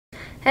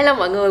Hello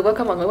mọi người,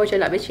 welcome mọi người quay trở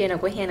lại với channel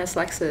của Hannah's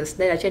Lexus.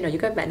 Đây là channel giúp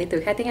các bạn đi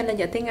từ khá tiếng Anh lên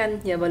giỏi tiếng Anh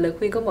nhờ vào lời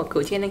khuyên của một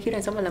cựu chiến năng khiếu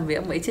đang sống và làm việc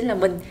ở Mỹ chính là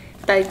mình.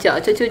 Tài trợ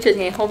cho chương trình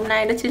ngày hôm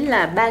nay đó chính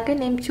là 3 cái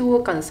nem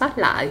chua còn sót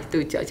lại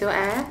từ chợ châu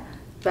Á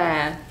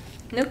và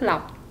nước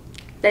lọc.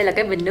 Đây là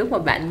cái bình nước mà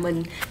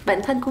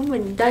bạn thân của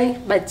mình đây,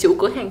 bà chủ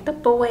cửa hàng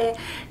Tupperware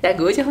đã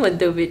gửi cho mình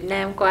từ Việt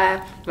Nam qua.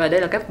 Và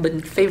đây là cái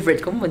bình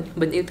favorite của mình,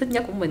 bình yêu thích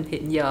nhất của mình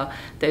hiện giờ.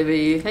 Tại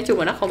vì nói chung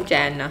là nó không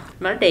tràn nè,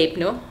 mà nó đẹp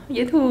nữa,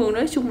 dễ thương,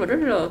 nói chung là rất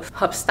là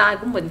hợp style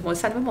của mình. Màu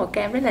xanh với màu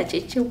cam rất là trẻ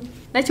trung.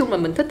 Nói chung là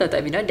mình thích là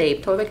tại vì nó đẹp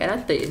thôi, với cả nó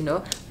tiện nữa.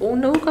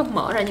 Uống nước có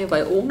mở ra như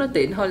vậy uống nó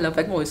tiện hơn là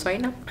phải ngồi xoáy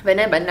nắp. Vậy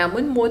nên bạn nào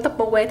muốn mua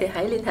Tupperware thì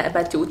hãy liên hệ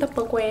bà chủ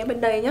Tupperware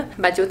bên đây nhé.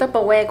 Bà chủ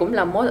Tupperware cũng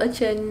là mốt ở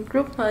trên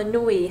group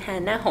nuôi Hà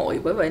Na hội,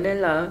 bởi vậy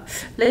nên là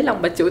lấy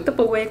lòng bà chủ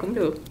Tupperware cũng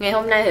được. Ngày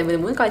hôm nay thì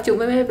mình muốn coi chung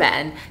với mấy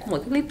bạn một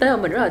cái clip tới mà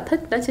mình rất là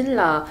thích, đó chính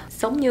là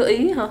Sống Như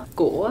Ý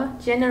của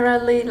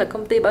Generally, là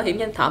công ty bảo hiểm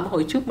nhân thọ mà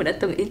hồi trước mình đã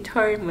từng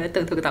intern, mình đã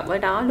từng thực tập ở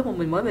đó lúc mà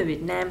mình mới về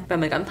Việt Nam. Và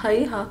mình cảm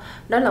thấy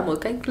đó là một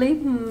cái clip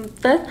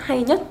Tết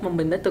hay nhất mà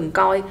mình đã từng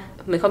coi.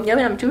 Mình không nhớ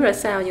năm trước ra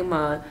sao, nhưng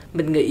mà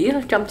mình nghĩ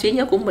trong trí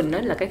nhớ của mình đó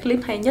là cái clip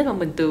hay nhất mà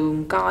mình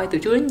từng coi từ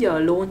trước đến giờ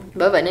luôn.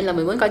 Bởi vậy nên là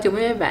mình muốn coi chung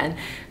với mấy bạn.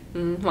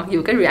 Mặc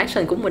dù cái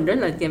reaction của mình rất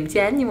là nhàm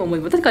chán nhưng mà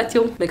mình vẫn thích coi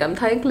chung. Mình cảm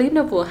thấy clip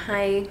nó vừa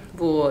hay,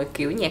 vừa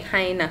kiểu nhạc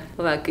hay nè,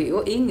 và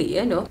kiểu ý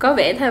nghĩa nữa. Có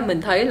vẻ theo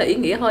mình thấy là ý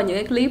nghĩa hơn những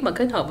cái clip mà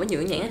kết hợp với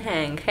những nhãn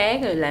hàng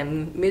khác rồi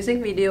làm music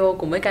video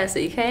cùng với ca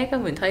sĩ khác á.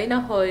 Mình thấy nó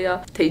hơi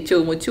thị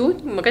trường một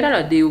chút, mà cái đó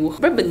là điều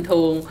rất bình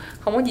thường,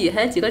 không có gì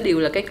hết. Chỉ có điều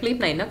là cái clip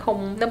này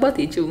nó bớt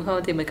thị trường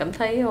hơn thì mình cảm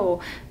thấy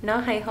nó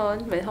hay hơn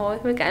vậy thôi.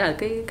 Với cả là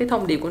cái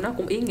thông điệp của nó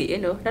cũng ý nghĩa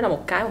nữa. Đó là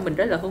một cái mà mình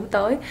rất là hướng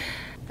tới.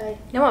 Đây,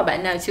 nếu mà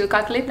bạn nào chưa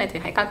coi clip này thì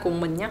hãy coi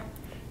cùng mình nhé.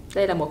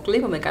 Đây là một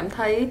clip mà mình cảm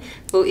thấy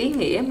vừa ý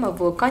nghĩa mà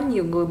vừa có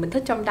nhiều người mình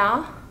thích trong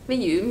đó. Ví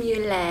dụ như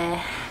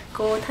là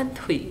cô Thanh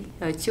Thủy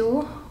và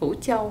chú Hữu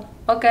Châu.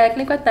 Ok,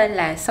 clip có tên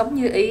là Sống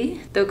Như Ý,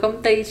 từ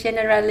công ty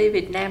Generali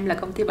Việt Nam, là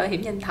công ty bảo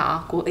hiểm nhân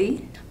thọ của Ý.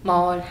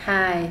 1,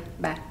 2,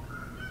 3.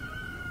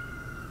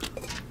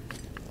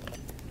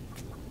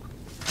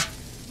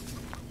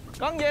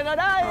 Con về rồi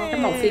đây. Cái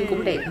màu phim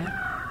cũng đẹp nữa.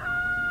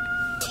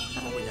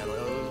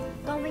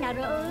 Con về nhà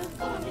rồi ư?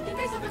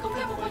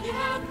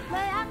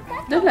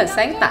 Rất là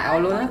sáng tạo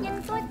luôn á.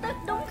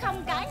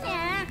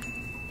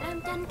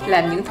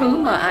 Làm những thứ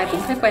mà ai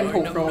cũng thấy quen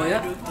thuộc rồi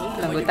á,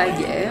 là người ta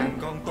dễ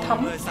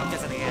thấm.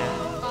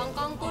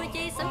 Con tôi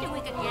chi sống cho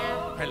nguyên căn nhà.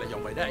 Hay là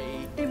dòng về đây.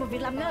 Đi một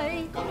việc làm nơi.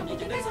 Quen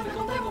biết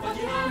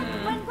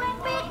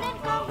nên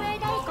con về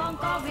đây, con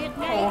có việc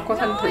ngay. Cô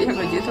Thanh Thủy thật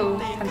là dễ thương.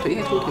 Thanh Thủy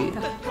hay Thu Thủy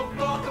thôi.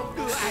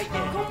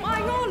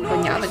 Hồi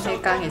nhỏ mình hay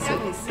coi ngày xưa.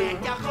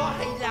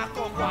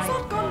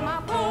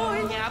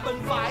 Nhà bên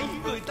phải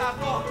người ta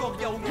có con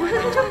dâu ngoại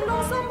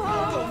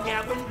còn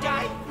nhà bên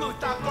trái người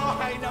ta có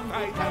 2 năm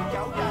 2 tháng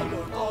cháu trai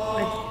rồi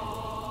con.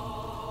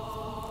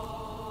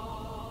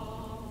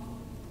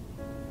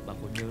 Bà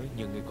có nhớ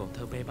những người còn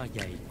thơ bé ba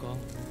dạy con,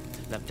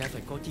 làm trai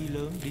phải có chí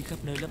lớn, đi khắp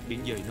nơi lấp biển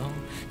dời non.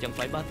 Chẳng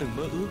phải ba từng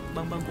mơ ước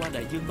băng băng qua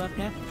đại dương bát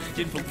ngát,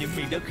 chinh phục những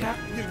miền đất khác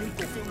như những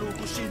cuộc phiêu lưu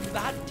của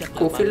Sinbad.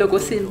 Cuộc phiêu lưu của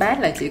Sinbad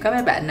là chỉ có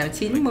mấy bạn nào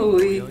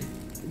 90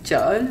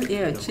 trở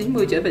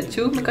về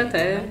trước mới có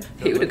thể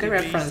hiểu được cái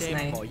reference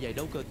này. Mọi giày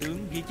đấu cờ tướng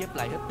ghi chép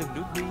lại hết từng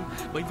nước đi,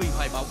 bởi vì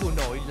hoài bão vua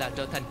nội là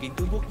trở thành kiện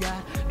tướng quốc gia,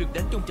 được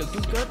đánh trong trận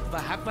chung kết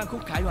và hát vang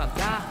khúc khải hoàng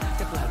ca.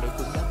 Chắc là đội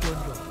cũng đã quên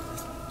rồi.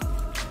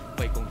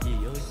 Vậy còn gì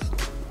ơi?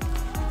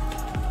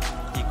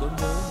 Dì có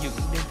nhớ những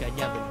đêm cả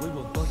nhà mình quây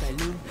quần con cài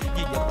lương,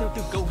 dì nhẩm theo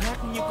từng câu hát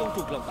như con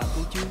thuộc lòng bạn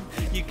cô chương.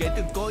 Dì kể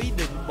từng có ý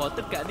định bỏ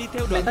tất cả đi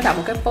theo Mình có đọc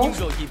một cái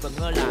post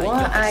của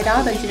ai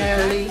đó bên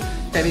Generally,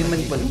 tại vì mình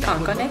vẫn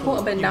còn có network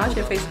ở bên đó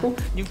trên Facebook,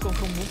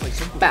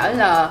 bảo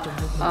là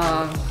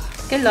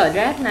cái lời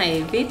rap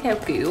này viết theo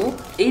kiểu,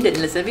 ý định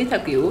là sẽ viết theo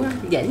kiểu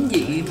giản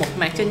dị, một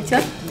mạc chân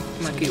chất,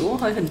 mà kiểu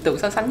hơi hình tượng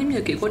so sánh giống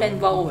như kiểu của Đen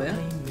Vâu vậy á.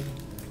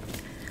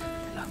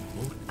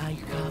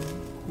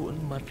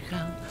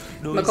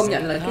 Mà công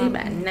nhận là cái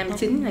bạn nam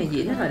chính này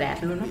diễn rất là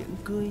đạt luôn đó,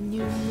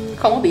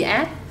 không có bị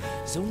áp.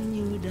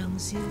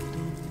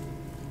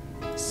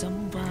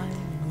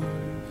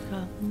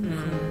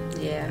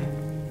 Yeah.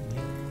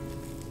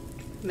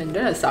 Mình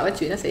rất là sợ cái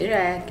chuyện nó xảy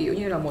ra, kiểu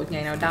như là một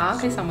ngày nào đó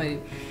cái xong rồi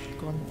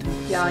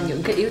do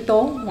những cái yếu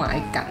tố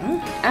ngoại cảnh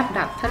áp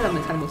đặt, thế là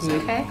mình thành một người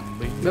khác.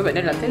 Bởi vậy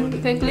nên là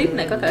cái clip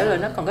này có thể là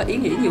nó còn có ý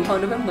nghĩa nhiều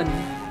hơn đối với mình,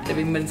 tại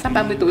vì mình sắp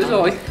 30 tuổi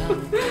rồi.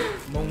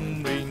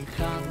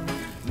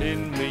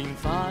 Nên mình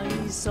phải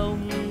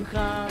sống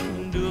khác,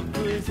 được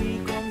cười vì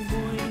con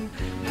vui,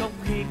 khóc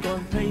khi con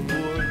thấy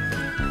buồn,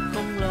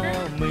 không lo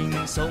mình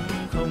sống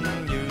không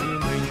như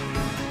mình.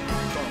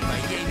 Còn mấy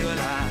giây nữa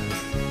là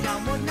Chào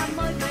một năm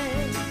mới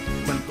về,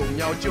 mình cùng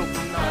nhau chúc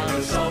ta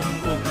được sống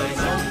cuộc đời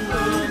sống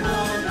hương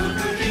hôn, được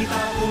cười khi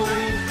ta vui,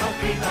 khóc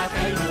khi ta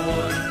thấy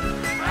buồn.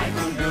 Ai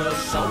cũng được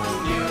sống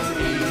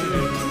như ý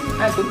mình.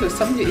 Ai cũng được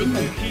sống như ý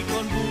mình. Khi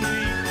con vui,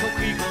 khóc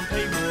khi con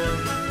thấy buồn.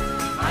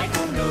 Ai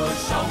cũng được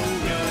sống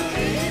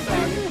như ý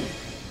mình.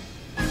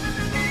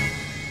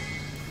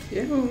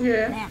 Dễ thương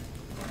ghê. nè,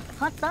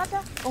 Hết Tết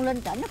á, con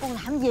lên trển nó con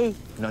làm gì?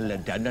 Nó lên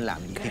trển nó làm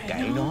gì thì kệ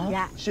nó.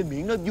 Dạ. Xin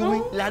miễn nó vui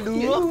là được.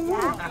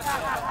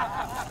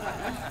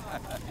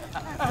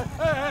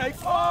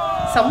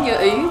 Sống như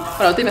Ý.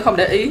 Hồi đầu tiên mình không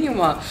để ý, nhưng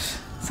mà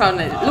sau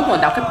này lúc mà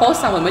đọc cái post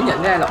xong mình mới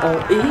nhận ra là ồ,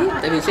 Ý.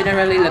 Tại vì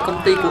Generally là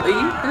công ty của Ý,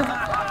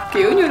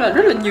 kiểu như là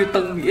rất là nhiều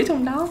tầng nghĩa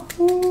trong đó.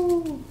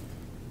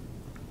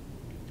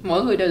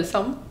 Mỗi người đều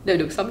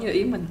được sống như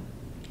ý mình.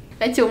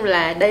 Nói chung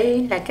là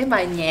đây là cái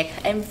bài nhạc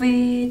MV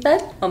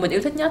Tết mà mình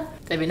yêu thích nhất.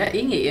 Tại vì nó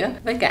ý nghĩa,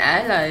 với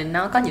cả là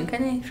nó có những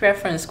cái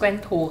reference quen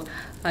thuộc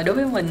đối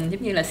với mình,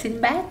 giống như là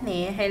Sinbad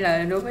nè, hay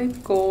là đối với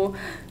cô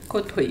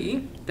Thủy.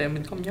 Tại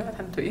mình không nhớ là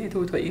Thanh Thủy hay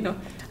Thu Thủy nữa.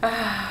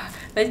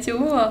 Đấy, chú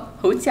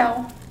Hữu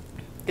Châu.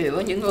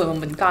 Kiểu những người mà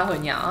mình coi hồi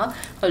nhỏ.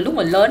 Hồi lúc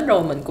mình lớn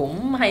rồi mình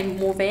cũng hay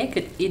mua vé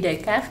kịch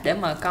IDCAF để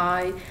mà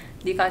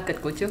đi coi kịch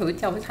của chú Hữu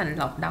Châu với Thành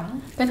Lộc đóng.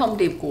 Cái thông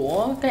điệp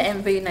của cái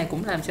MV này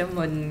cũng làm cho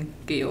mình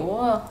kiểu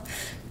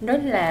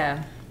rất là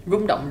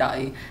rung động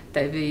đậy.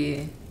 Tại vì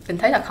mình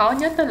thấy là khó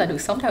nhất đó là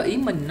được sống theo ý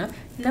mình á.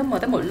 Nếu mà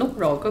tới một lúc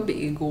rồi có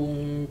bị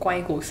guồng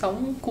quay cuộc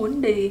sống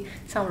cuốn đi,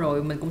 xong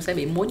rồi mình cũng sẽ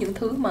bị muốn những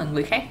thứ mà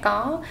người khác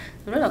có.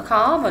 Rất là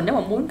khó. Và nếu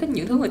mà muốn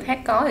những thứ người khác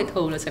có thì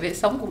thường là sẽ phải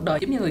sống cuộc đời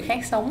giống như người khác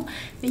sống.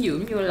 Ví dụ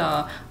như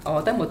là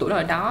tới một tuổi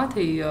nào đó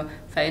thì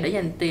phải để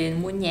dành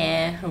tiền mua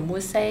nhà, rồi mua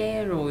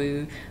xe,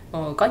 rồi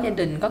có gia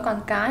đình, có con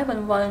cái,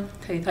 vân vân.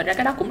 Thì thật ra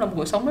cái đó cũng là một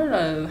cuộc sống rất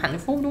là hạnh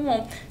phúc, đúng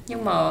không?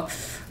 Nhưng mà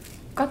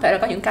có thể là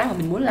có những cái mà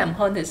mình muốn làm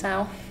hơn thì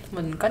sao?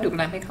 Mình có được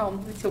làm hay không?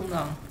 Nói chung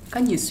là có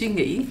nhiều suy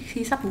nghĩ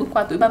khi sắp bước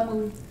qua tuổi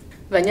 30.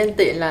 Và nhân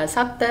tiện là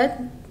sắp Tết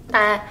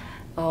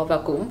và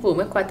cũng vừa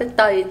mới qua Tết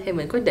Tây, thì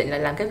mình quyết định là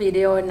làm cái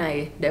video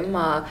này để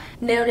mà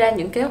nêu ra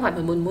những kế hoạch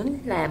mà mình muốn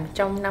làm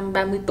trong năm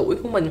 30 tuổi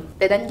của mình,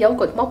 để đánh dấu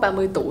cột mốc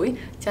 30 tuổi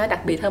cho nó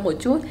đặc biệt hơn một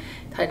chút.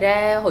 Thật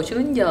ra hồi trước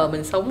đến giờ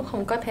mình sống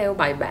không có theo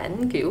bài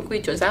bản kiểu quy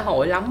chuẩn xã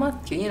hội lắm á,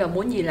 kiểu như là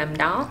muốn gì làm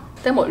đó.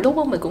 Tới một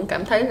lúc mình cũng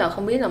cảm thấy là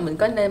không biết là mình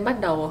có nên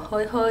bắt đầu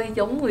hơi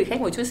giống người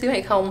khác một chút xíu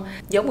hay không.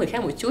 Giống người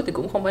khác một chút thì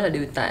cũng không phải là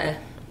điều tệ.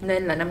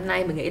 Nên là năm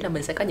nay mình nghĩ là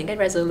mình sẽ có những cái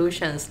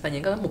resolutions và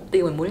những cái mục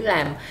tiêu mình muốn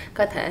làm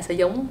có thể sẽ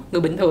giống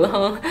người bình thường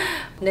hơn.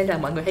 Nên là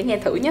mọi người hãy nghe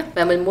thử nhé.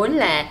 Và mình muốn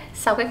là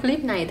sau cái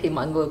clip này thì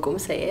mọi người cũng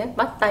sẽ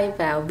bắt tay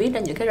vào viết ra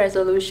những cái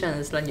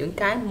resolutions, là những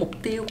cái mục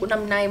tiêu của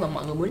năm nay mà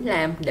mọi người muốn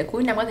làm, để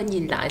cuối năm có thể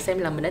nhìn lại xem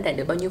là mình đã đạt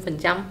được bao nhiêu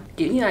 %.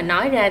 Kiểu như là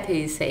nói ra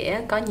thì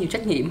sẽ có nhiều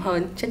trách nhiệm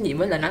hơn, trách nhiệm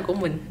với lời nói của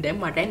mình để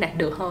mà ráng đạt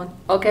được hơn.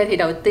 Ok, thì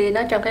đầu tiên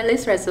đó, trong cái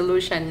list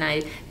resolution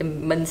này thì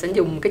mình sẽ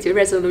dùng cái chữ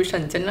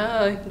resolution cho nó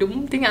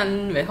đúng tiếng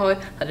Anh vậy thôi.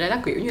 Thật ra nó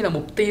kiểu như là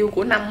mục tiêu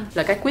của năm,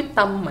 là cái quyết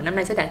tâm mà năm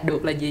nay sẽ đạt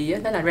được là gì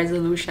đó là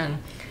resolution.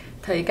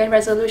 Thì cái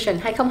resolution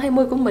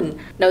 2020 của mình,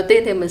 đầu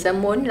tiên thì mình sẽ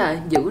muốn là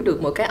giữ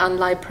được một cái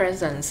online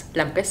presence,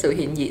 làm cái sự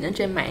hiện diện ở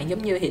trên mạng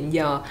giống như hiện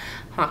giờ,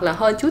 hoặc là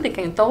hơn chút thì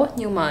càng tốt,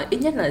 nhưng mà ít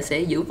nhất là sẽ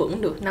giữ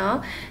vững được nó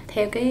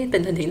theo cái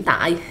tình hình hiện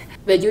tại.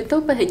 Về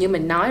YouTube thì như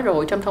mình nói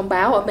rồi, trong thông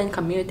báo ở bên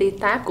community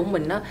tab của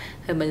mình đó,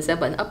 thì mình sẽ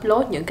vẫn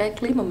upload những cái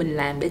clip mà mình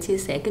làm để chia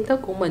sẻ kiến thức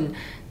của mình.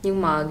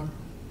 Nhưng mà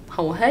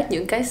hầu hết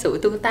những cái sự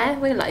tương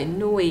tác với lại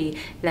Nui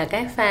là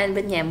các fan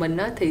bên nhà mình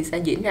đó, thì sẽ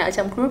diễn ra ở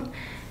trong group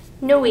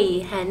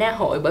Nui Hà Na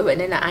Hội. Bởi vậy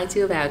nên là ai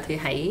chưa vào thì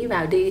hãy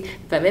vào đi.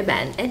 Và mấy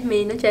bạn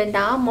admin ở trên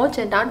đó, mode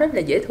trên đó rất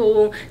là dễ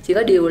thương. Chỉ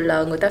có điều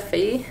là người ta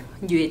phải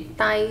duyệt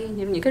tay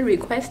những cái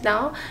request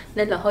đó,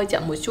 nên là hơi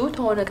chậm một chút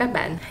thôi, nên các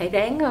bạn hãy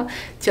ráng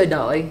chờ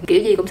đợi. Kiểu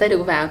gì cũng sẽ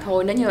được vào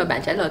thôi, nếu như mà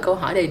bạn trả lời câu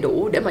hỏi đầy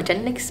đủ để mà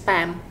tránh next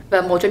spam.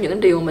 Và một trong những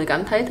điều mình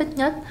cảm thấy thích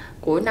nhất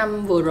của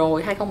năm vừa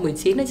rồi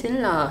 2019 đó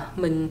chính là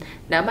mình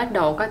đã bắt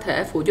đầu có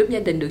thể phụ giúp gia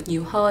đình được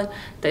nhiều hơn.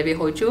 Tại vì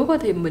hồi trước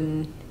thì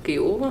mình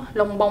kiểu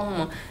lông bông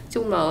mà,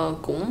 chung là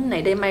cũng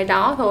này đây mai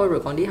đó thôi,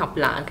 rồi còn đi học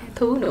lại các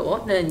thứ nữa,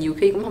 nên là nhiều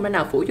khi cũng không thể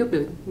nào phụ giúp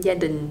được gia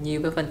đình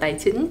nhiều về phần tài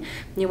chính.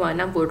 Nhưng mà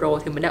năm vừa rồi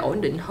thì mình đã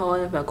ổn định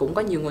hơn và cũng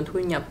có nhiều nguồn thu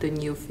nhập từ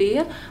nhiều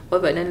phía, bởi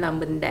vậy nên là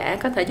mình đã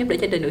có thể giúp đỡ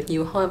gia đình được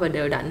nhiều hơn và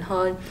đều đặn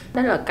hơn.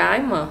 Đó là cái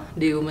mà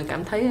điều mình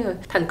cảm thấy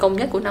thành công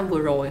nhất của năm vừa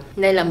rồi.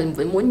 Nên là mình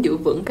vẫn muốn giữ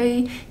vững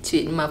cái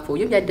chuyện mà phụ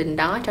giúp gia đình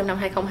đó trong năm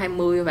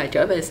 2020 và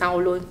trở về sau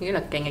luôn, nghĩa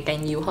là càng ngày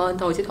càng nhiều hơn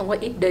thôi chứ không có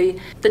ít đi.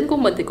 Tính của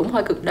mình thì cũng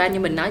hơi cực đoan như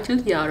mình nói trước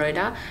giờ rồi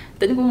đó.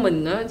 Tính của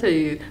mình đó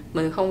thì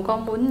mình không có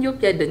muốn giúp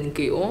gia đình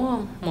kiểu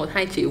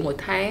 1-2 triệu một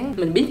tháng.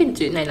 Mình biết cái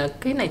chuyện này là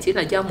cái này chỉ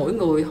là do mỗi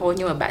người thôi,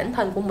 nhưng mà bản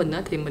thân của mình đó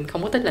thì mình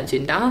không có thích làm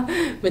chuyện đó.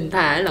 Mình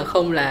thà là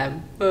không làm.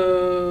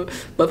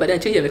 Bởi vậy nên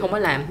trước giờ mình không có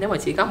làm. Nếu mà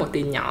chỉ có một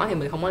tiền nhỏ thì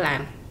mình không có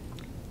làm.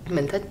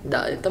 Mình thích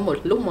đợi tới một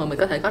lúc mà mình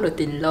có thể có được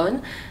tiền lớn.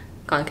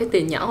 Còn cái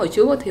tiền nhỏ hồi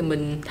trước thì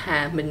mình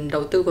thà mình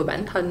đầu tư vào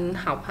bản thân,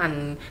 học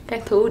hành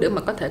các thứ để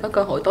mà có thể có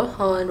cơ hội tốt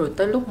hơn, rồi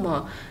tới lúc mà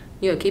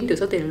như là kiếm được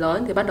số tiền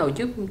lớn thì bắt đầu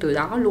giúp từ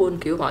đó luôn,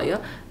 kiểu vậy á.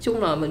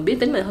 Chung là mình biết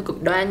tính mình hơi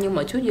cực đoan, nhưng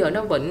mà trước giờ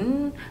nó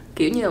vẫn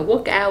kiểu như là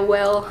work out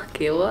well,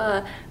 kiểu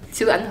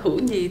chưa ảnh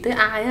hưởng gì tới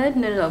ai hết,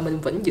 nên là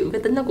mình vẫn giữ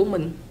cái tính đó của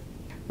mình.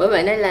 Bởi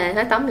vậy nên là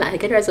nói tóm lại thì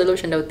cái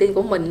resolution đầu tiên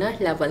của mình á,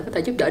 là vẫn có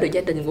thể giúp đỡ được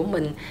gia đình của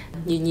mình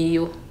nhiều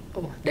nhiều,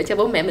 để cho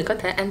bố mẹ mình có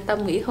thể an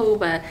tâm nghỉ hưu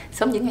và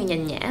sống những ngày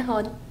nhàn nhã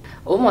hơn.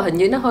 Ủa mà hình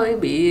như nó hơi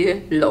bị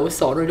lộn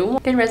xộn rồi đúng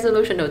không? Cái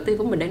resolution đầu tiên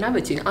của mình đang nói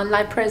về chuyện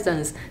online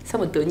presence,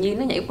 xong mình tự nhiên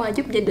nó nhảy qua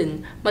giúp gia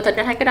đình. Mà thật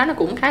ra hai cái đó nó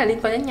cũng khá là liên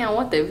quan đến nhau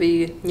á, tại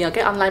vì nhờ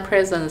cái online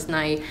presence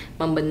này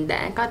mà mình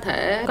đã có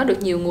thể có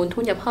được nhiều nguồn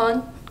thu nhập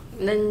hơn.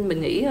 Nên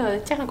mình nghĩ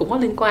chắc là cũng có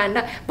liên quan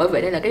đó. Bởi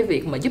vậy đây là cái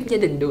việc mà giúp gia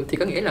đình được thì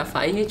có nghĩa là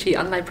phải duy trì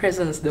online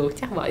presence được,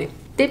 chắc vậy.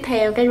 Tiếp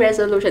theo cái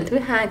resolution thứ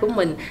hai của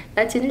mình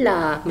đó chính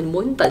là mình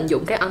muốn tận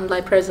dụng cái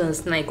online presence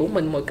này của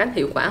mình một cách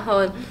hiệu quả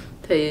hơn.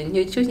 Thì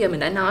như trước giờ mình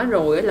đã nói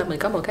rồi là mình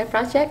có một cái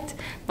project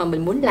mà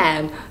mình muốn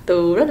làm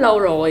từ rất lâu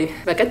rồi,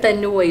 và cái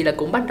tên Nui là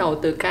cũng bắt đầu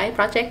từ cái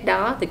project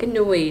đó. Thì cái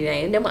Nui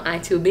này nếu mà ai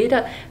chưa biết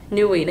á,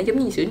 Nui nó giống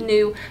như chữ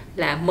new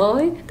là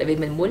mới, tại vì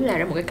mình muốn làm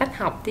ra một cái cách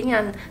học tiếng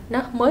Anh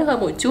nó mới hơn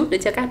một chút để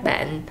cho các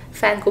bạn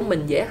fan của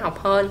mình dễ học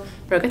hơn.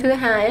 Rồi cái thứ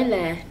hai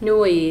là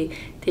Nui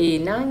thì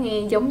nó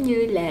nghe giống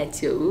như là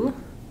chữ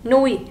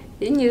nuôi,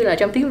 giống như là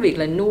trong tiếng Việt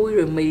là nuôi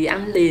rồi mì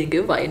ăn liền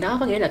kiểu vậy đó,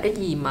 có nghĩa là cái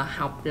gì mà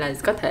học là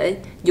có thể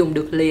dùng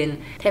được liền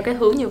theo cái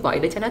hướng như vậy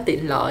để cho nó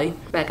tiện lợi.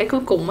 Và cái cuối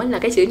cùng là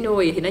cái chữ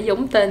nuôi thì nó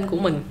giống tên của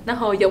mình, nó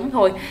hơi giống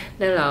thôi,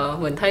 nên là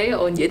mình thấy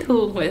ôi dễ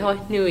thương vậy thôi,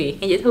 nuôi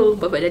nghe dễ thương.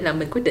 Bởi vậy đây là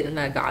mình quyết định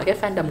là gọi cái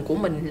fandom của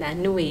mình là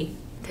nuôi.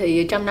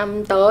 Thì trong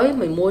năm tới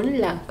mình muốn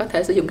là có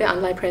thể sử dụng cái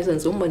online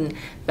presence của mình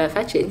và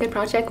phát triển cái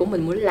project của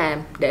mình muốn làm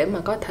để mà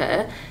có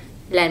thể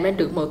làm ra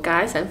được một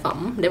cái sản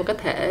phẩm để mà có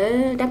thể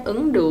đáp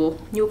ứng được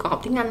nhu cầu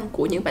học tiếng Anh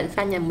của những bạn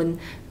fan nhà mình.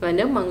 Và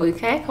nếu mà người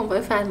khác không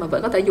phải fan mà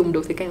vẫn có thể dùng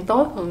được thì càng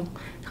tốt, còn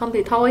không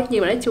thì thôi.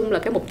 Nhưng mà nói chung là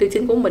cái mục tiêu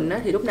chính của mình á,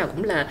 thì lúc nào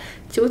cũng là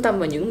chú tâm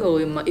vào những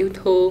người mà yêu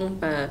thương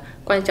và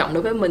quan trọng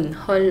đối với mình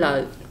hơn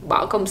là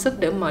bỏ công sức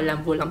để mà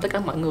làm vừa lòng tất cả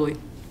mọi người.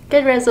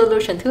 Cái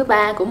resolution thứ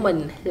ba của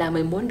mình là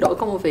mình muốn đổi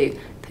công việc.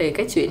 Thì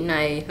cái chuyện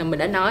này là mình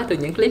đã nói từ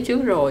những clip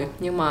trước rồi,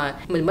 nhưng mà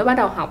mình mới bắt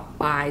đầu học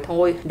bài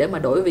thôi để mà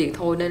đổi việc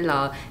thôi, nên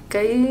là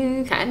cái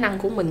khả năng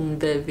của mình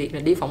về việc là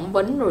đi phỏng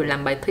vấn rồi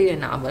làm bài thi này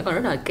nọ vẫn còn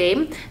rất là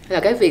kém. Là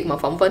cái việc mà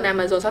phỏng vấn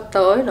Amazon sắp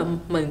tới là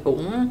mình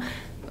cũng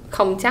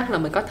không chắc là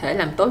mình có thể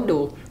làm tốt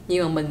được,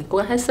 nhưng mà mình cố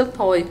gắng hết sức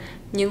thôi.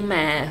 Nhưng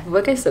mà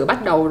với cái sự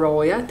bắt đầu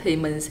rồi á, thì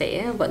mình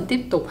sẽ vẫn tiếp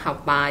tục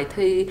học bài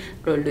thi,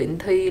 rồi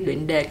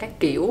luyện đề các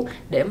kiểu,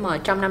 để mà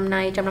trong năm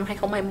nay, trong năm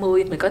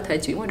 2020 mình có thể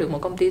chuyển qua được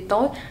một công ty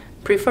tốt.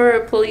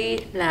 Preferably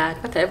là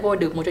có thể vô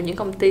được một trong những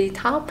công ty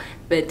top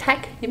về tech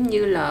giống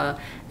như là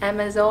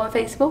Amazon,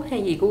 Facebook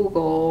hay gì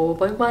Google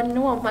vân vân,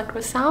 đúng không,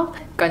 Microsoft.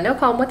 Còn nếu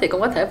không thì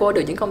cũng có thể vô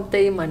được những công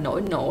ty mà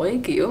nổi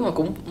kiểu mà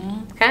cũng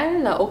khá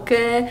là ok,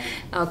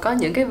 có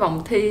những cái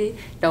vòng thi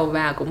đầu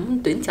vào cũng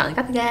tuyển chọn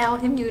gắt gao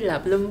giống như là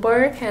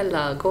Bloomberg hay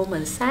là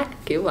Goldman Sachs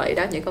kiểu vậy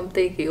đó. Những công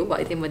ty kiểu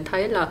vậy thì mình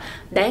thấy là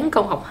đáng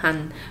công học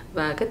hành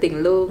và cái tiền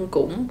lương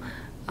cũng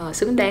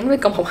xứng đáng với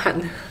công học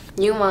hành.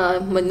 Nhưng mà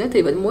mình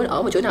thì vẫn muốn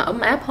ở một chỗ nào ấm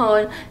áp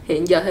hơn.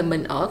 Hiện giờ thì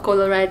mình ở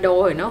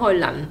Colorado thì nó hơi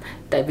lạnh,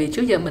 tại vì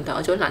trước giờ mình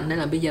ở chỗ lạnh, nên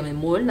là bây giờ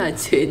mình muốn là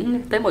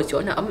chuyển tới một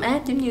chỗ nào ấm áp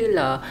giống như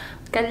là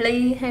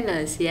Cali hay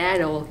là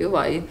Seattle kiểu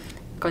vậy.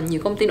 Còn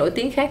nhiều công ty nổi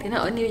tiếng khác thì nó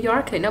ở New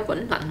York thì nó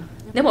vẫn lạnh.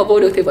 Nếu mà vô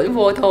được thì vẫn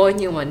vô thôi,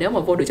 nhưng mà nếu mà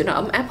vô được chỗ nào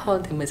ấm áp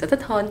hơn thì mình sẽ thích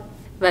hơn.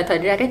 Và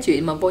thật ra cái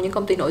chuyện mà vô những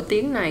công ty nổi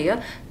tiếng này á,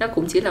 nó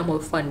cũng chỉ là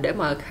một phần để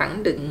mà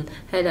khẳng định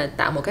hay là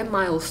tạo một cái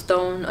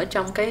milestone ở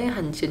trong cái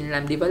hành trình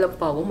làm developer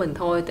của mình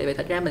thôi. Tại vì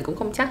thật ra mình cũng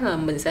không chắc là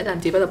mình sẽ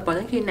làm developer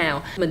đến khi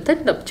nào. Mình thích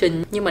lập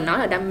trình, nhưng mà nói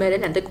là đam mê để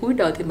làm tới cuối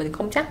đời thì mình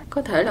không chắc.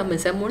 Có thể là mình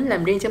sẽ muốn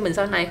làm riêng cho mình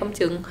sau này, không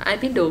chừng, ai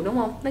biết được, đúng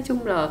không? Nói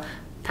chung là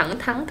thẳng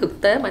thắn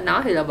thực tế mà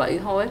nói thì là vậy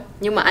thôi.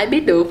 Nhưng mà ai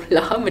biết được,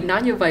 lỡ mình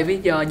nói như vậy bây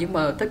giờ nhưng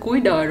mà tới cuối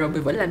đời rồi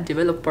mình vẫn làm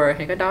developer,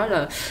 thì cái đó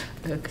là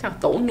cái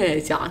tổ nghề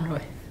chọn rồi.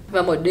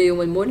 Và một điều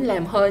mình muốn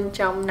làm hơn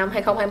trong năm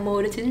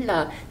 2020 đó chính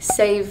là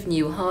save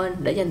nhiều hơn,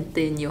 để dành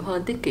tiền nhiều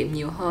hơn, tiết kiệm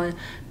nhiều hơn.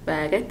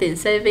 Và cái tiền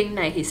saving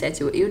này thì sẽ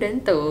chủ yếu đến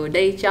từ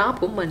day job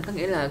của mình, có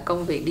nghĩa là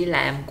công việc đi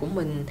làm của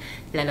mình,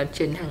 là lập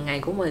trình hàng ngày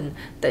của mình.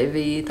 Tại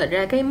vì thật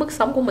ra cái mức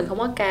sống của mình không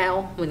có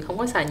cao, mình không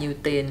có xài nhiều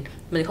tiền,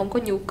 mình không có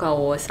nhu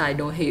cầu xài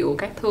đồ hiệu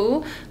các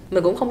thứ,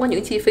 mình cũng không có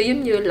những chi phí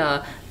giống như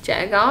là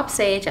trả góp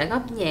xe, trả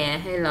góp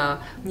nhà hay là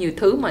nhiều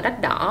thứ mà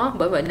đắt đỏ.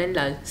 Bởi vậy nên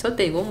là số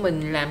tiền của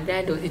mình làm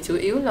ra được thì chủ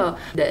yếu là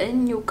để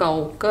nhu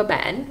cầu cơ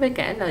bản, với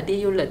cả là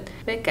đi du lịch,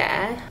 với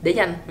cả để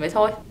dành vậy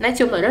thôi. Nói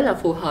chung là rất là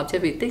phù hợp cho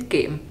việc tiết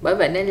kiệm. Bởi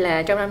vậy nên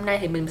là trong năm nay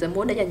thì mình sẽ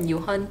muốn để dành nhiều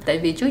hơn. Tại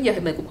vì trước giờ thì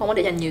mình cũng không có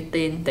để dành nhiều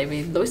tiền, tại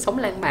vì lối sống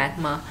lang bạc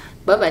mà.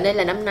 Bởi vậy nên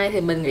là năm nay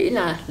thì mình nghĩ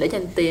là để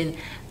dành tiền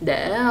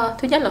để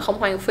thứ nhất là không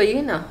hoang phí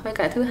nè, với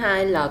cả thứ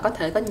hai là có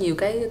thể có nhiều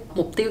cái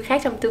mục tiêu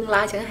khác trong tương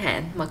lai chẳng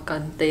hạn, mà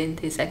cần tiền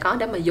thì sẽ có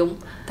để mà dùng.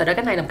 Thật ra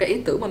cái này là một cái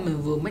ý tưởng mà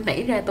mình vừa mới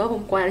nảy ra tối hôm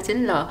qua, đó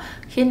chính là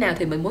khi nào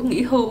thì mình muốn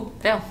nghỉ hưu,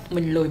 thấy không?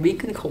 Mình lười biếng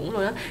kinh khủng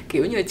luôn á,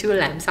 kiểu như chưa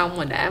làm xong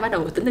mà đã bắt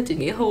đầu tính đến chuyện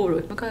nghỉ hưu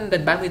rồi, nó có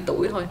gần 30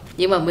 tuổi thôi.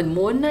 Nhưng mà mình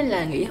muốn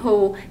là nghỉ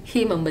hưu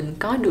khi mà mình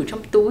có được trong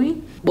túi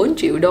 4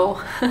 triệu đô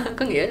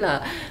có nghĩa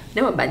là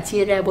nếu mà bạn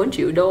chia ra 4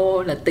 triệu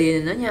đô là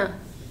tiền đó nha,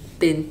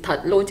 tiền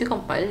thật luôn chứ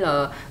không phải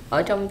là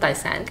ở trong tài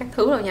sản các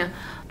thứ đâu nha,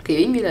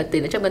 kiểu như là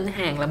tiền ở trong ngân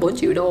hàng là 4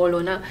 triệu đô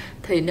luôn á.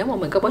 Thì nếu mà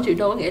mình có 4 triệu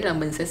đô có nghĩa là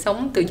mình sẽ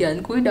sống từ giờ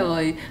đến cuối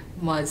đời,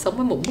 mà sống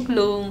với một mức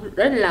lương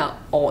rất là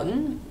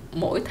ổn,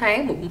 mỗi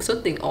tháng một số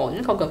tiền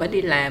ổn, không cần phải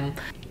đi làm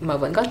mà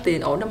vẫn có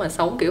tiền ổn để mà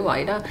sống kiểu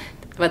vậy đó.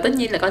 Và tất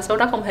nhiên là con số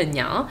đó không hề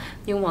nhỏ,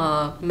 nhưng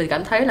mà mình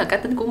cảm thấy là cá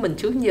tính của mình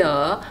trước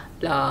giờ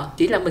là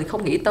chỉ là mình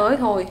không nghĩ tới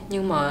thôi.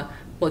 Nhưng mà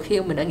một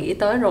khi mình đã nghĩ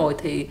tới rồi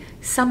thì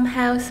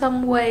somehow,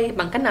 some way,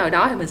 bằng cách nào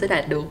đó thì mình sẽ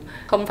đạt được,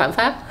 không phạm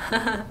pháp.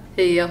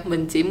 Thì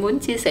mình chỉ muốn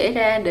chia sẻ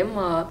ra để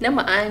mà nếu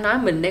mà ai nói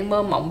mình đang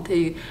mơ mộng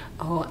thì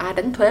ai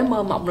đánh thuế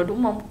mơ mộng rồi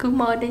đúng không? Cứ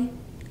mơ đi.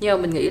 Nhưng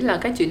mà mình nghĩ là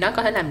cái chuyện đó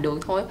có thể làm được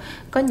thôi.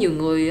 Có nhiều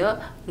người á,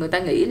 người ta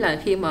nghĩ là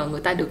khi mà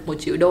người ta được 1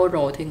 triệu đô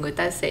rồi thì người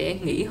ta sẽ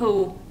nghỉ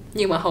hưu.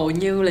 Nhưng mà hầu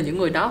như là những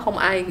người đó không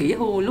ai nghỉ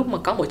hưu lúc mà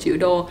có 1 triệu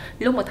đô,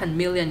 lúc mà thành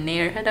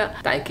millionaire hết á.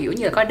 Tại kiểu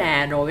như là có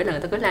đà rồi là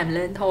người ta cứ làm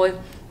lên thôi.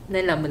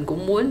 Nên là mình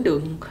cũng muốn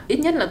được, ít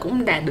nhất là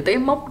cũng đạt được tới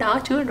cái mốc đó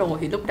trước rồi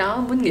thì lúc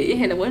đó muốn nghỉ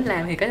hay là muốn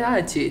làm thì cái đó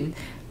là chuyện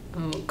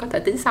có thể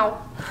tính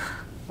sau.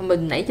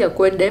 Mình nãy giờ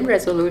quên đếm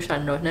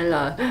resolution rồi, nên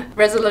là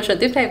resolution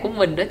tiếp theo của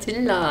mình đó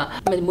chính là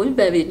mình muốn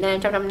về Việt Nam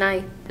trong năm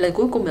nay. Lần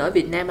cuối cùng mình ở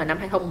Việt Nam là năm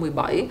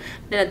 2017,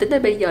 nên là tính tới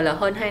bây giờ là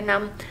hơn 2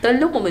 năm. Tới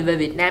lúc mà mình về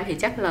Việt Nam thì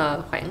chắc là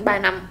khoảng 3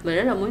 năm. Mình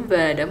rất là muốn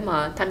về để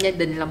mà thăm gia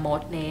đình là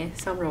một nè,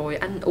 xong rồi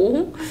ăn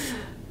uống.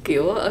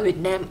 Kiểu ở Việt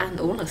Nam ăn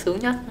uống là sướng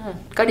nhất.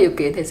 Có điều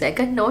kiện thì sẽ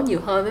kết nối nhiều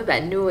hơn với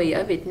bạn nuôi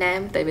ở Việt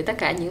Nam. Tại vì tất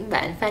cả những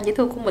bạn fan dễ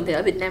thương của mình thì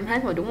ở Việt Nam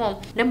hết mà đúng không?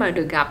 Nếu mà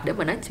được gặp để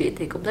mà nói chuyện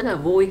thì cũng rất là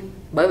vui.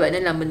 Bởi vậy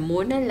nên là mình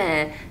muốn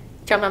là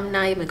trong năm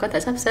nay mình có thể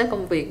sắp xếp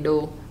công việc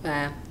được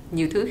và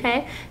nhiều thứ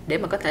khác để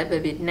mà có thể về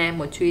Việt Nam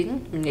một chuyến.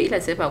 Mình nghĩ là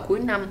sẽ vào cuối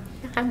năm,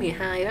 tháng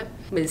 12 đó.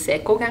 Mình sẽ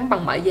cố gắng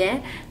bằng mọi giá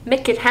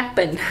make it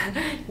happen,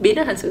 biến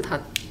nó thành sự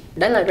thật.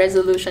 Đó là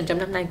resolution trong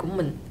năm nay của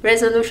mình.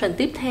 Resolution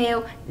tiếp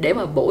theo để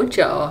mà bổ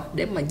trợ,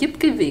 để mà giúp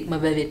cái việc mà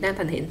về Việt Nam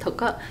thành hiện thực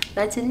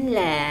đó chính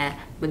là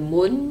mình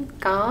muốn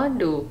có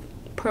được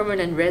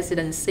permanent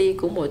residency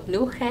của một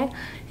nước khác.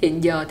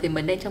 Hiện giờ thì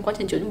mình đang trong quá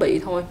trình chuẩn bị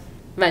thôi.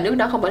 Và nước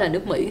đó không phải là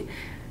nước Mỹ.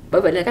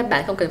 Bởi vậy là các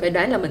bạn không cần phải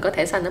đoán là mình có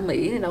thẻ xanh ở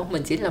Mỹ đâu.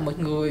 Mình chỉ là một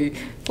người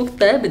quốc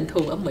tế bình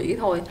thường ở Mỹ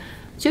thôi.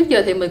 Trước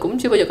giờ thì mình cũng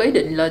chưa bao giờ có ý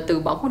định là từ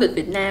bỏ quốc tịch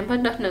Việt Nam hết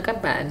đó, nên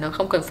các bạn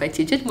không cần phải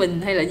chỉ trích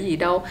mình hay là gì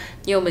đâu.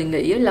 Nhưng mà mình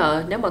nghĩ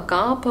là nếu mà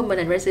có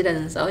permanent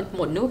residence ở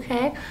một nước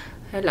khác,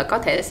 hay là có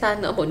thẻ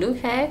xanh ở một nước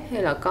khác,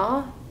 hay là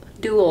có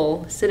dual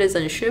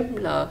citizenship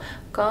là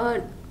có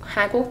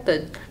 2 quốc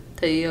tịch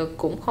thì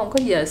cũng không có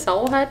gì là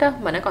xấu hết á,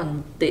 mà nó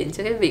còn tiện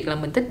cho cái việc là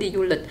mình thích đi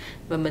du lịch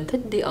và mình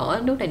thích đi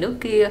ở nước này nước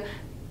kia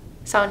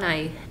sau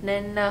này.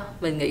 Nên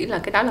mình nghĩ là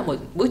cái đó là một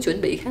bước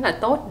chuẩn bị khá là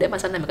tốt để mà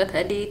sau này mình có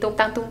thể đi tung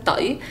tăng tung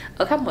tẩy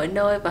ở khắp mọi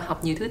nơi và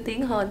học nhiều thứ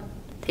tiếng hơn.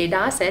 Thì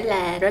đó sẽ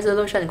là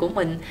resolution của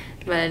mình.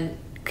 Và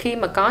khi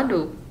mà có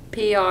được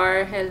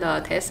PR hay là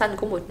thẻ xanh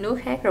của một nước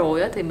khác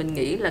rồi á, thì mình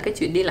nghĩ là cái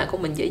chuyện đi lại của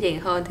mình dễ dàng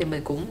hơn, thì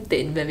mình cũng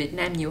tiện về Việt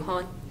Nam nhiều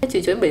hơn. Cái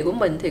chuyện chuẩn bị của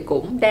mình thì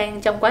cũng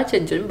đang trong quá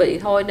trình chuẩn bị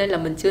thôi, nên là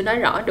mình chưa nói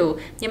rõ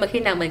được. Nhưng mà khi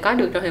nào mình có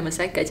được rồi thì mình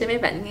sẽ kể cho mấy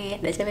bạn nghe,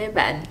 để cho mấy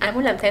bạn ai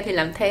muốn làm theo thì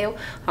làm theo,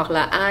 hoặc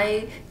là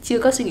ai chưa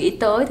có suy nghĩ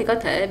tới thì có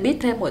thể biết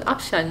thêm một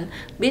option,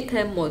 biết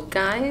thêm một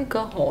cái cơ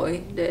hội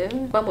để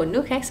qua một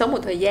nước khác sống một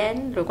thời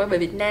gian rồi quay về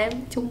Việt Nam.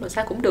 Chung là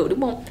sao cũng được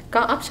đúng không?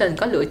 Có option,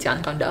 có lựa chọn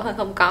còn đỡ hơn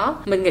không có.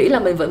 Mình nghĩ là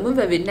mình vẫn muốn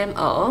về Việt Nam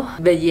ở,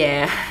 về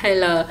già hay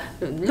là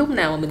lúc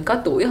nào mà mình có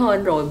tuổi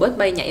hơn rồi, bớt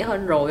bay nhảy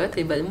hơn rồi á,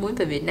 thì vẫn muốn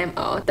về Việt Nam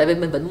ở. Tại vì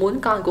mình vẫn muốn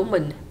con của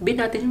mình biết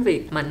nói tiếng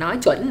Việt mà nói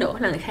chuẩn nữa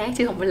là người khác,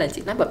 chứ không phải là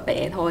chỉ nói bập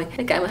bẹ thôi.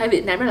 Tất cả mình thấy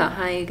Việt Nam rất là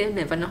hay, cái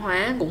nền văn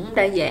hóa cũng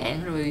đa dạng,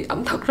 rồi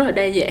ẩm thực rất là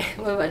đa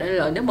dạng. Vậy nên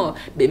là nếu mà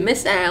bị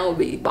miss out,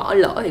 bị bỏ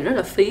lỡ thì rất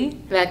là phí.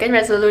 Và cái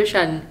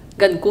resolution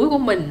gần cuối của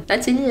mình đó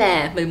chính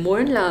là mình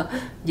muốn là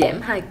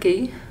giảm 2 kg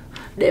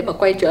để mà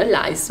quay trở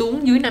lại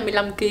xuống dưới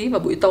 55 kg vào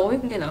buổi tối.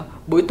 Nghĩa là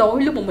buổi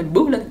tối lúc mà mình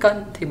bước lên cân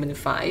thì mình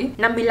phải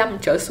 55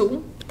 trở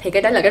xuống. Thì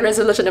cái đó là cái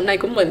resolution năm nay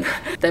của mình.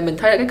 Tại mình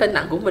thấy là cái cân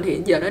nặng của mình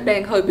hiện giờ nó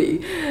đang hơi bị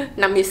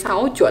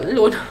 56 chuẩn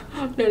luôn,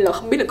 nên là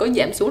không biết là có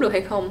giảm xuống được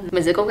hay không.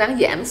 Mình sẽ cố gắng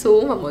giảm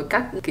xuống và một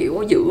cách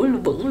kiểu giữ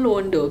vững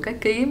luôn được cái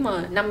ký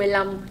mà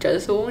 55 trở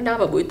xuống đó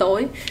vào buổi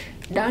tối.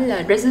 Đó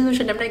là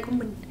resolution năm nay của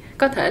mình.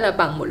 Có thể là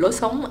bằng một lối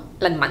sống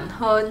lành mạnh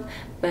hơn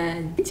và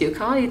chịu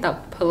khó đi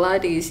tập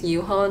Pilates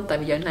nhiều hơn. Tại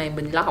vì giờ này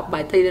mình lo học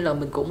bài thi nên là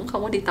mình cũng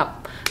không có đi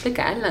tập. Tất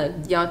cả là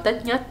do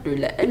Tết nhất rồi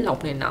lễ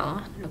lộc này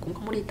nọ là cũng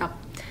không có đi tập.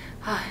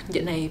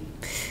 Giờ này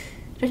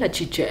rất là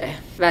trì trệ.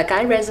 Và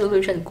cái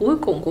resolution cuối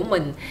cùng của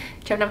mình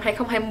trong năm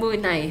 2020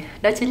 này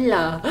đó chính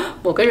là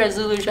một cái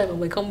resolution mà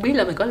mình không biết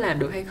là mình có làm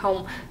được hay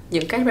không.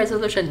 Những cái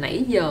resolution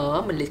nãy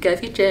giờ mình liệt kê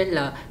phía trên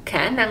là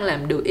khả năng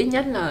làm được ít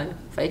nhất là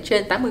phải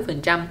trên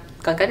 80%.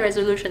 Còn cái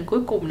resolution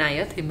cuối cùng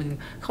này thì mình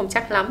không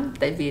chắc lắm.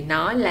 Tại vì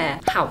nó là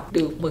học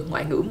được một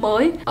ngoại ngữ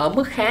mới ở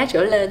mức khá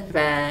trở lên.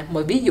 Và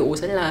một ví dụ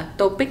sẽ là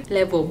TOEIC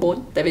level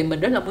 4. Tại vì mình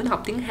rất là muốn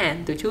học tiếng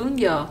Hàn từ trước đến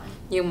giờ,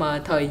 nhưng mà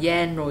thời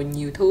gian rồi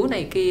nhiều thứ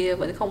này kia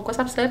vẫn không có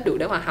sắp xếp được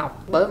để mà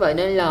học. Bởi vậy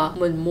nên là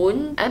mình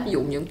muốn áp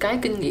dụng những cái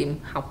kinh nghiệm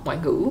học ngoại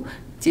ngữ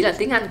chỉ là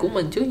tiếng Anh của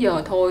mình trước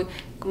giờ thôi.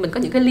 Mình có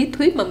những cái lý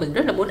thuyết mà mình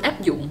rất là muốn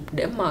áp dụng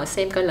để mà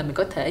xem coi là mình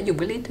có thể dùng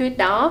cái lý thuyết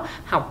đó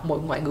học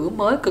một ngoại ngữ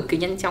mới cực kỳ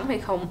nhanh chóng hay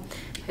không.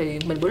 thì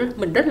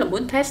mình rất là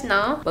muốn test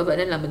nó, bởi vậy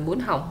nên là mình muốn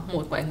học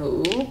một ngoại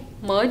ngữ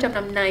mới trong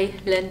năm nay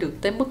lên được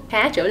tới mức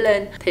khá trở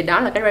lên. Thì đó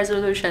là cái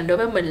resolution đối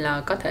với mình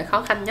là có thể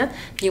khó khăn nhất,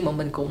 nhưng mà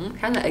mình cũng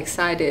khá là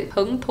excited,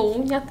 hứng thú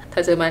nhất.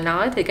 Thật sự mà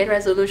nói thì cái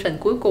resolution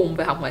cuối cùng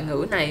về học ngoại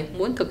ngữ này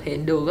muốn thực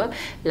hiện được á,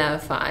 là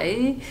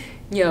phải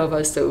nhờ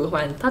vào sự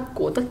hoàn tất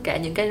của tất cả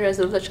những cái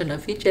resolution ở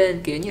phía trên,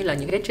 kiểu như là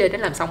những cái trên đã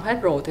làm xong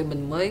hết rồi thì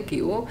mình mới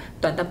kiểu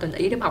toàn tâm toàn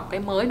ý để học cái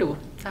mới được.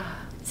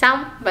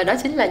 Xong, và đó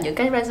chính là những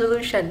cái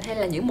resolution hay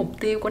là những mục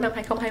tiêu của năm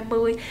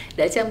 2020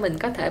 để cho mình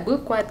có thể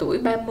bước qua tuổi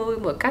 30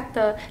 một cách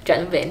trọn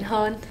vẹn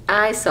hơn.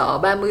 Ai sợ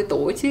 30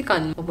 tuổi, chứ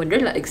còn mình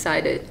rất là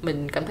excited,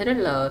 mình cảm thấy rất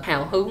là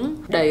hào hứng,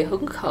 đầy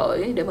hứng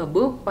khởi để mà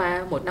bước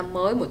qua một năm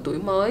mới, một tuổi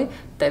mới.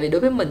 Tại vì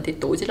đối với mình thì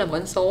tuổi chỉ là một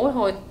con số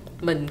thôi.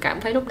 Mình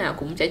cảm thấy lúc nào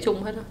cũng trẻ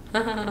trung hết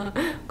á.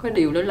 Có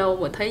điều lâu lâu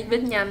mà thấy vết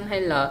nhăn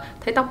hay là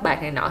thấy tóc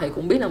bạc này nọ thì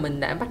cũng biết là mình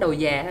đã bắt đầu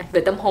già.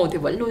 Về tâm hồn thì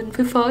vẫn luôn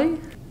phơi phới.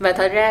 Và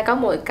thật ra có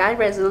một cái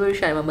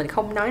resolution mà mình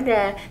không nói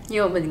ra,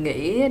 nhưng mà mình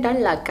nghĩ đó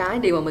là cái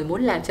điều mà mình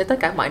muốn làm cho tất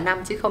cả mọi năm,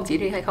 chứ không chỉ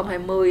riêng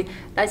 2020.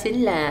 Đó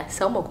chính là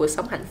sống một cuộc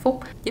sống hạnh phúc.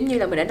 Giống như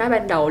là mình đã nói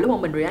ban đầu lúc mà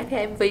mình react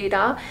cái MV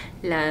đó,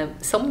 là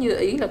sống như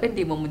ý là cái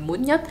điều mà mình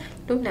muốn nhất.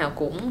 Lúc nào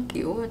cũng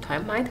kiểu thoải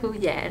mái thư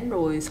giãn,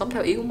 rồi sống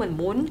theo ý của mình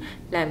muốn,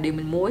 làm điều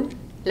mình muốn,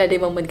 là điều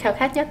mà mình khao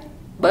khát nhất.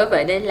 Bởi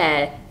vậy nên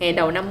là ngày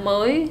đầu năm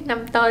mới, năm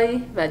Tây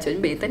và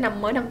chuẩn bị tới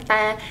năm mới năm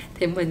Ta,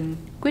 thì mình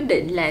quyết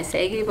định là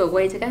sẽ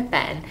giveaway cho các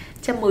bạn,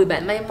 cho 10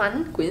 bạn may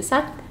mắn, quyển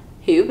sách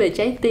Hiểu về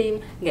trái tim,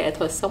 nghệ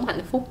thuật sống hạnh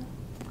phúc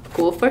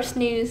của First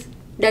News.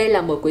 Đây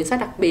là một quyển sách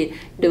đặc biệt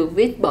được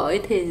viết bởi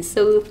thiền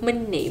sư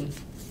Minh Niệm.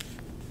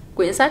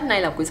 Quyển sách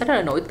này là quyển sách rất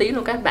là nổi tiếng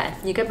luôn các bạn,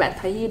 như các bạn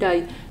thấy dưới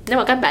đây. Nếu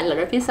mà các bạn lật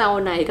ra phía sau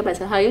này, các bạn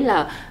sẽ thấy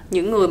là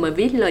những người mà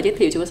viết lời giới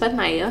thiệu cho cuốn sách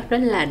này á, rất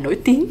là nổi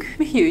tiếng.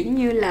 Ví dụ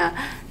như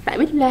là Tạ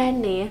Bích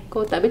Loan nè,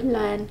 cô Tạ Bích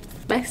Loan,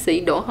 bác sĩ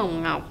Đỗ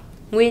Hồng Ngọc,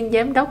 nguyên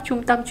giám đốc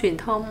trung tâm truyền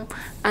thông,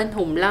 anh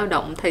hùng lao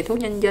động, thầy thuốc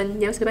nhân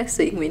dân, giáo sư bác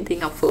sĩ Nguyễn Thị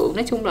Ngọc Phượng.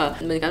 Nói chung là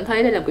mình cảm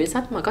thấy đây là quyển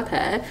sách mà có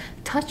thể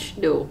touch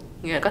được,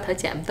 nghĩa là có thể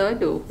chạm tới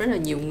được rất là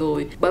nhiều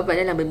người. Bởi vậy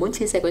nên là mình muốn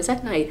chia sẻ quyển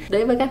sách này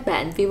đến với các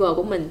bạn viewer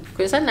của mình.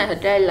 Quyển sách này thật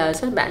ra là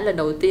xuất bản lần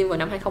đầu tiên vào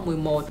năm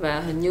 2011 và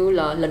hình như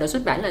là lần đầu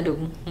xuất bản là được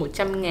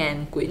 100.000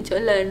 quyển trở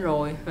lên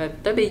rồi, và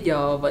tới bây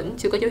giờ vẫn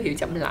chưa có dấu hiệu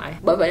chậm lại.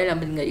 Bởi vậy nên là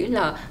mình nghĩ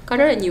là có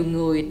rất là nhiều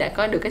người đã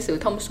có được cái sự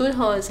thông suốt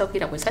hơn sau khi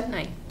đọc quyển sách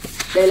này.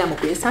 Đây là một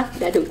quyển sách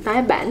đã được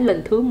tái bản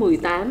lần thứ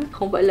 18,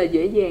 không phải là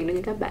dễ dàng đâu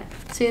nha các bạn.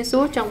 Xuyên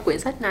suốt trong quyển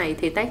sách này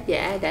thì tác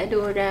giả đã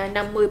đưa ra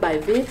 50 bài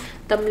viết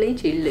tâm lý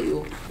trị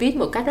liệu, viết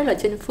một cách rất là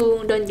chân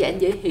phương, đơn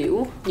giản dễ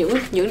hiểu.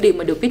 Những điều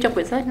mà được viết trong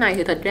quyển sách này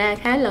thì thật ra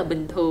khá là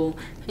bình thường,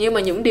 nhưng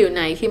mà những điều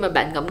này khi mà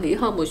bạn ngẫm nghĩ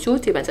hơn một chút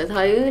thì bạn sẽ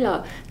thấy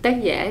là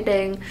tác giả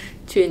đang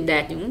truyền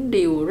đạt những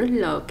điều rất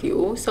là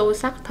kiểu sâu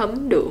sắc,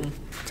 thấm đượm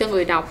cho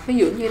người đọc. Ví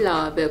dụ như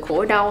là về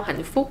khổ đau,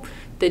 hạnh phúc,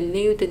 tình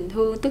yêu, tình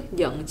thương, tức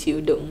giận,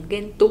 chịu đựng,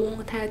 ghen tuông,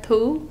 tha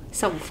thứ,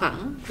 sòng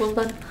phẳng, vân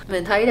vân.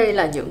 Mình thấy đây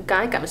là những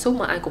cái cảm xúc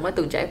mà ai cũng đã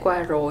từng trải qua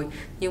rồi,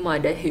 nhưng mà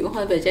để hiểu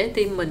hơn về trái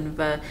tim mình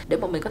và để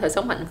mà mình có thể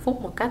sống hạnh phúc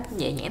một cách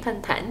nhẹ nhàng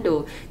thanh thản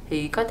được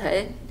thì có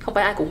thể không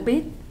phải ai cũng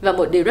biết. Và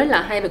một điều rất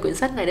là hay về quyển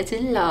sách này đó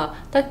chính là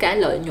tất cả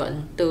lợi nhuận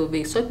từ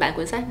việc xuất bản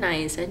quyển sách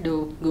này sẽ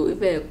được gửi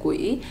về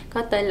quỹ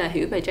có tên là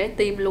Hiểu về trái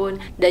tim luôn,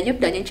 để giúp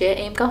đỡ những trẻ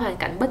em có hoàn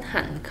cảnh bất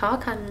hạnh, khó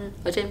khăn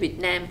ở trên Việt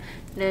Nam.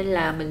 Nên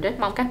là mình rất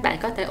mong các bạn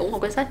có thể ủng hộ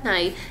cuốn sách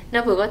này.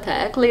 Nó vừa có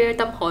thể clear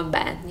tâm hồn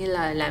bạn, như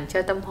là làm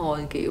cho tâm hồn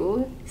kiểu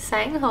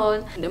sáng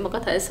hơn để mà có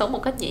thể sống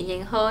một cách nhẹ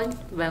nhàng hơn.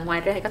 Và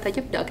ngoài ra thì có thể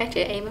giúp đỡ các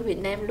trẻ em ở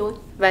Việt Nam luôn.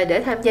 Và để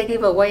tham gia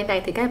giveaway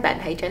này thì các bạn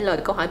hãy trả lời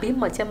câu hỏi bí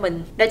mật cho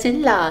mình. Đó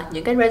chính là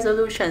những cái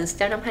resolutions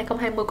cho năm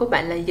 2020 của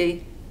bạn là gì.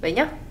 Vậy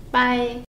nhé, bye!